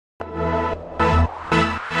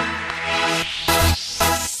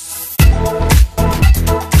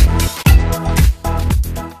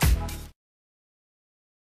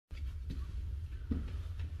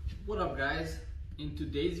What up guys? In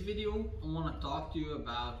today's video I want to talk to you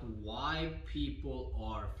about why people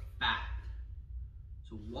are fat.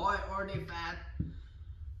 So why are they fat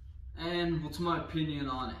and what's my opinion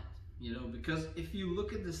on it? Because if you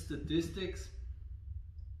look at the statistics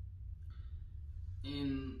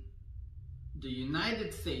in the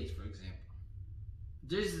United States, for example,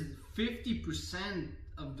 there's 50%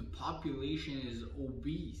 of the population is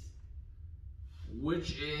obese,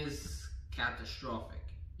 which is catastrophic.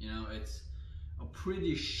 It's a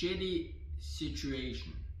pretty shitty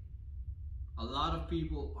situation. A lot of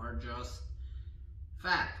people are just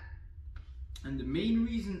fat. And the main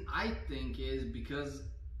reason I think is because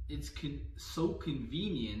it's so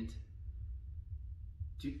convenient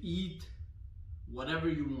to eat whatever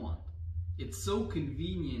you want. It's so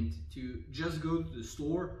convenient to just go to the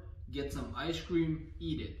store, get some ice cream,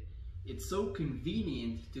 eat it. It's so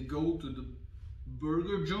convenient to go to the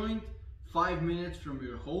burger joint 5 minutes from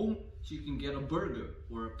your home so you can get a burger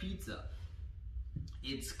or a pizza.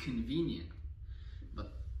 It's convenient.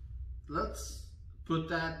 But let's put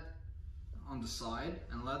that on the side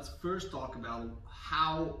and let's first talk about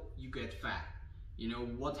how you get fat.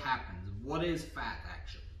 What happens? What is fat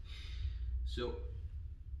actually? So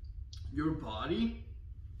your body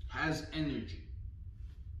has energy.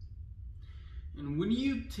 And when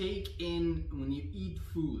you eat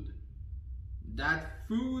food, that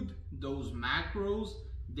food, those macros,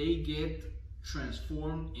 they get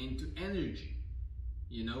transformed into energy.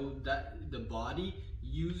 That the body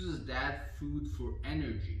uses that food for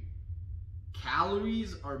energy.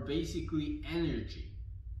 Calories are basically energy.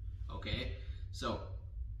 Okay? So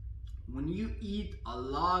when you eat a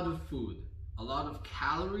lot of food, a lot of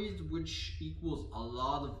calories, which equals a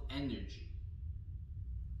lot of energy,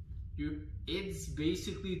 it's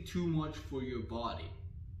basically too much for your body.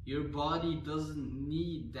 Your body doesn't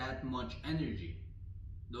need that much energy,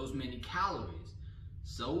 those many calories.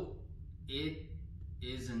 So it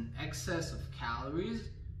is an excess of calories,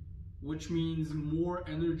 which means more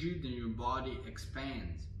energy than your body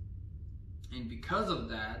expands. And because of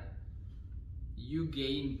that, you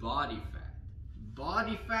gain body fat.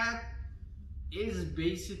 Body fat is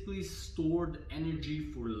basically stored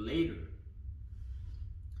energy for later.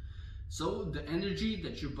 So the energy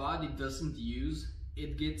that your body doesn't use,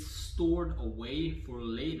 it gets stored away for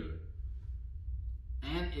later.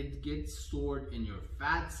 And it gets stored in your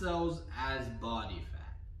fat cells as body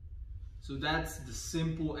fat. So that's the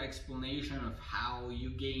simple explanation of how you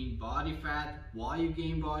gain body fat, why you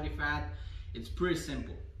gain body fat. It's pretty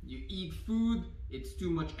simple. You eat food, it's too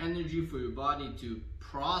much energy for your body to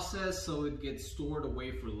process, so it gets stored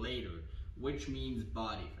away for later, which means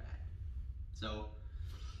body fat. So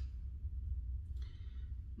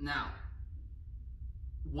now,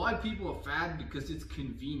 why people are fat? Because it's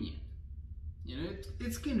convenient.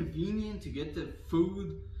 It's convenient to get the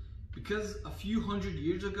food, because a few hundred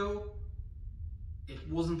years ago it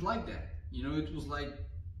wasn't like that. It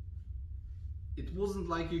wasn't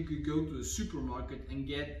like you could go to a supermarket and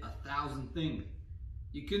get 1,000 things.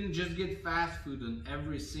 You couldn't just get fast food on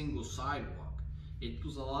every single sidewalk. It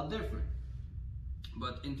was a lot different.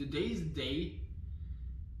 But in today's day,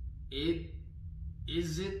 it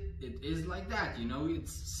is like that.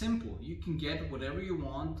 It's simple. You can get whatever you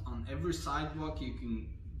want on every sidewalk. You can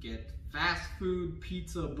get fast food,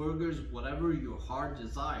 pizza, burgers, whatever your heart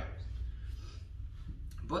desires.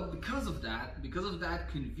 But because of that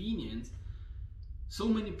convenience, so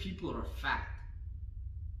many people are fat.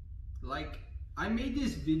 Like, I made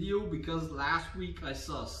this video because last week I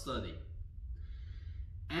saw a study,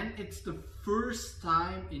 and it's the first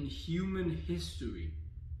time in human history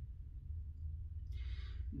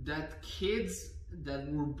that kids that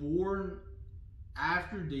were born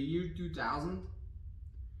after the year 2000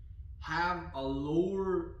 have a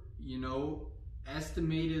lower,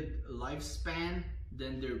 estimated lifespan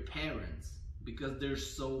than their parents, because they're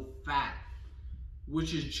so fat,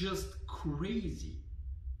 which is just crazy.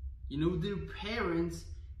 Their parents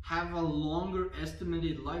have a longer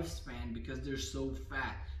estimated lifespan because they're so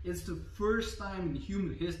fat. It's the first time in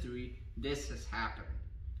human history this has happened.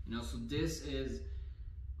 So this is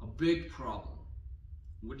a big problem,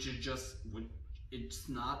 which it's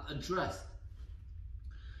not addressed.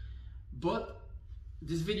 But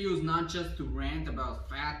this video is not just to rant about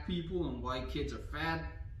fat people and why kids are fat.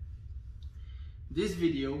 This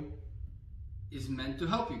video is meant to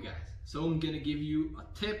help you guys. So I'm gonna give you a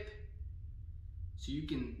tip so you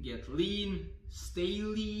can get lean, stay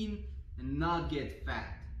lean, and not get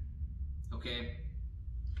fat. Okay?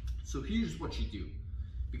 So here's what you do.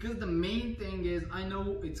 Because the main thing is, I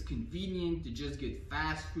know it's convenient to just get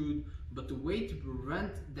fast food, but the way to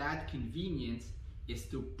prevent that convenience is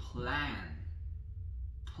to plan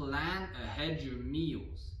ahead your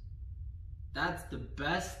meals. That's the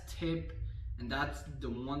best tip, and that's the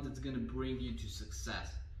one that's gonna bring you to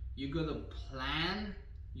success. You gotta plan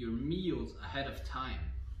your meals ahead of time.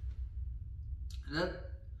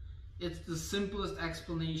 It's the simplest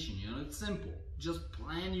explanation, you know, it's simple. Just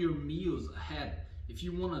plan your meals ahead. If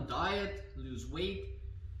you want to diet, lose weight,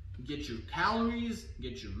 get your calories,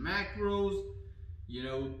 get your macros, you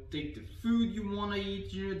know, take the food you want to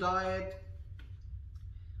eat in your diet,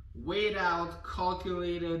 weigh it out,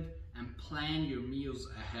 calculate it, and plan your meals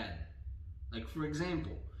ahead. Like for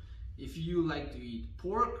example, if you like to eat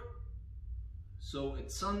pork, so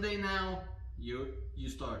it's Sunday now, you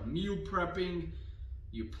start meal prepping,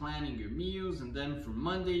 you're planning your meals, and then for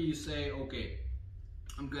Monday you say, okay,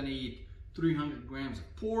 I'm gonna eat 300 grams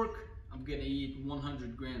of pork, I'm gonna eat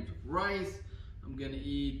 100 grams of rice, I'm gonna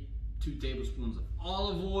eat 2 tablespoons of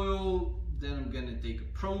olive oil, then I'm gonna take a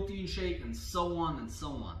protein shake, and so on and so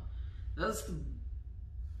on.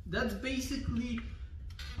 That's basically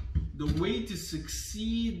the way to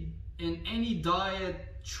succeed in any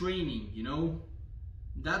diet training, you know?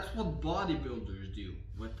 That's what bodybuilders do.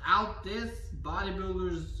 Without this,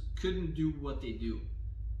 bodybuilders couldn't do what they do.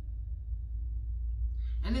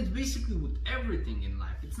 And it's basically with everything in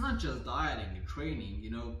life. It's not just dieting and training,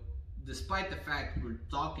 you know. Despite the fact we're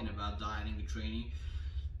talking about dieting and training,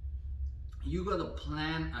 you gotta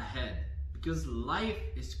plan ahead, because life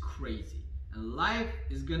is crazy and life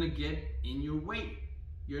is gonna get in your way.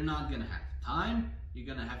 You're not gonna have time, you're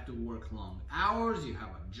gonna have to work long hours, you have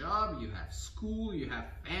a job, you have school, you have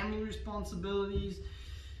family responsibilities,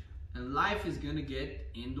 and life is gonna get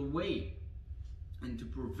in the way. And to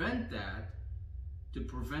prevent that, to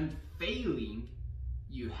prevent failing,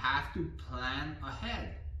 you have to plan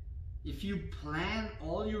ahead. If you plan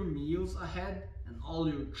all your meals ahead and all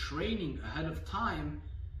your training ahead of time,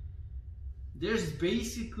 there's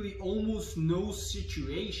basically almost no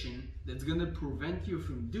situation that's gonna prevent you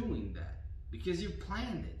from doing that, because you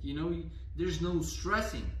planned it. You know, there's no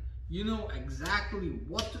stressing. You know exactly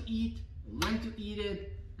what to eat, when to eat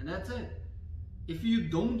it, and that's it. If you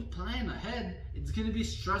don't plan ahead, it's gonna be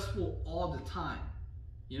stressful all the time.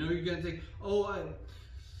 You know, you're gonna think, oh,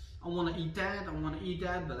 I want to eat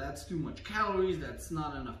that, but that's too much calories, that's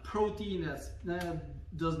not enough protein,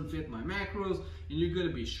 that doesn't fit my macros, and you're going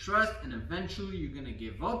to be stressed, and eventually you're going to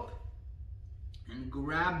give up and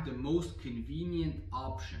grab the most convenient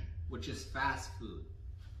option, which is fast food.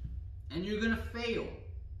 And you're going to fail.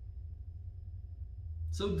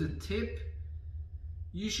 So the tip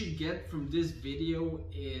you should get from this video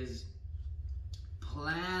is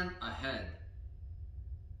plan ahead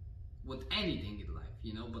with anything in life,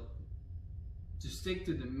 you know, but to stick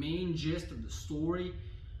to the main gist of the story,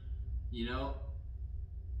 you know,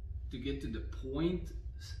 to get to the point,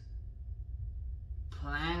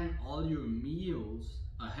 plan all your meals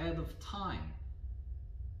ahead of time.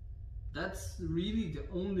 That's really the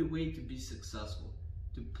only way to be successful,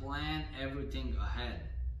 to plan everything ahead,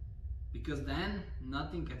 because then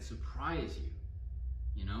nothing can surprise you,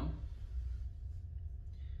 you know.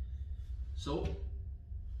 So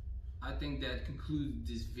I think that concludes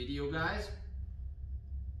this video, guys.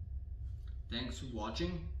 Thanks for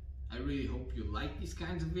watching. I really hope you like these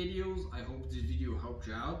kinds of videos. I hope this video helped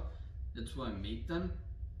you out. That's why I make them.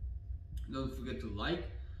 Don't forget to like,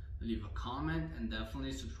 leave a comment, and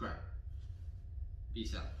definitely subscribe.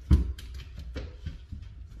 Peace out.